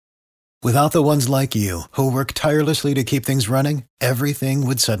Without the ones like you, who work tirelessly to keep things running, everything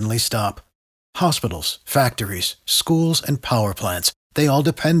would suddenly stop. Hospitals, factories, schools, and power plants, they all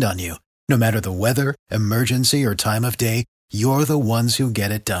depend on you. No matter the weather, emergency, or time of day, you're the ones who get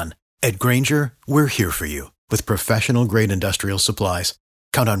it done. At Grainger, we're here for you with professional-grade industrial supplies.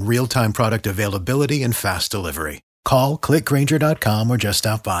 Count on real-time product availability and fast delivery. Call, clickgrainger.com, or just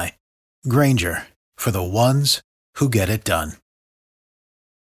stop by. Grainger, for the ones who get it done.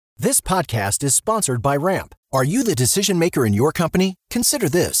 This podcast is sponsored by Ramp. Are you the decision maker in your company? Consider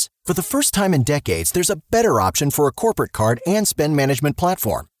this. For the first time in decades, there's a better option for a corporate card and spend management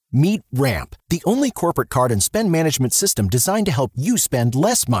platform. Meet Ramp, the only corporate card and spend management system designed to help you spend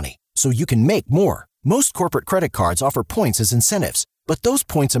less money so you can make more. Most corporate credit cards offer points as incentives, but those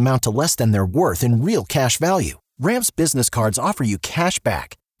points amount to less than their worth in real cash value. Ramp's business cards offer you cash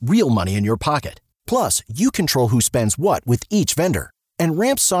back, real money in your pocket. Plus, you control who spends what with each vendor. And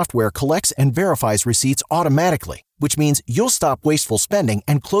Ramp's software collects and verifies receipts automatically, which means you'll stop wasteful spending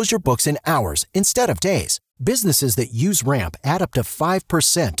and close your books in hours instead of days. Businesses that use Ramp add up to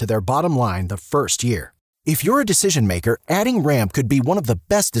 5% to their bottom line the first year. If you're a decision maker, adding Ramp could be one of the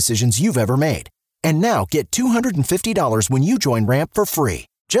best decisions you've ever made. And now get $250 when you join Ramp for free.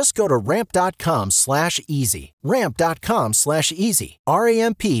 Just go to ramp.com/easy. Ramp.com/easy.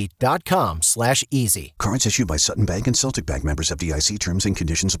 RAMP.com/easy. Cards issued by Sutton Bank and Celtic Bank, members of FDIC. Terms and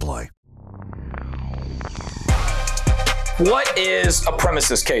conditions apply. What is a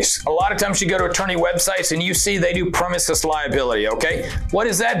premises case? A lot of times you go to attorney websites and you see they do premises liability, okay? What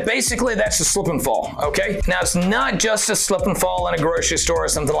is that? Basically, that's a slip and fall, okay? Now, it's not just a slip and fall in a grocery store or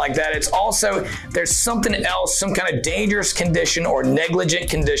something like that. It's also, there's something else, some kind of dangerous condition or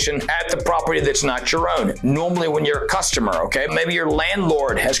negligent condition at the property that's not your own. Normally when you're a customer, okay? Maybe your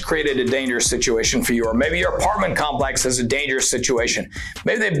landlord has created a dangerous situation for you, or maybe your apartment complex has a dangerous situation.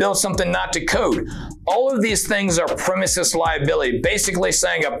 Maybe they built something not to code. All of these things are premises liability, basically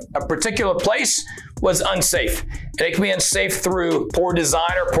saying a particular place was unsafe. And it can be unsafe through poor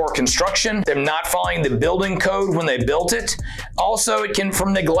design or poor construction, them not following the building code when they built it. Also, it can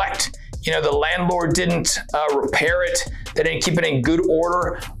from neglect. You know, the landlord didn't repair it, they didn't keep it in good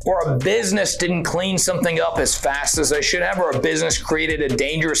order, or a business didn't clean something up as fast as they should have, or a business created a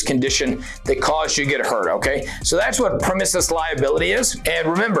dangerous condition that caused you to get hurt, okay? So that's what premises liability is. And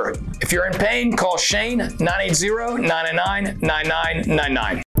remember, if you're in pain, call Shane,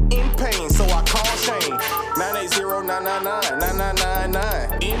 980-999-9999. In pain, so I call Shane,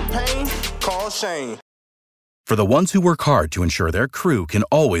 980-999-9999. In pain, call Shane. For the ones who work hard to ensure their crew can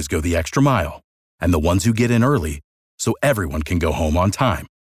always go the extra mile, and the ones who get in early so everyone can go home on time,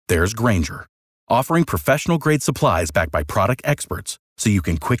 there's Grainger, offering professional-grade supplies backed by product experts so you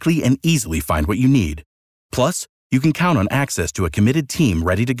can quickly and easily find what you need. Plus, you can count on access to a committed team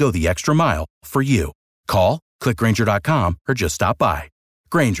ready to go the extra mile for you. Call, click Grainger.com, or just stop by.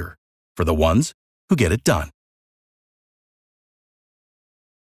 Grainger, for the ones who get it done.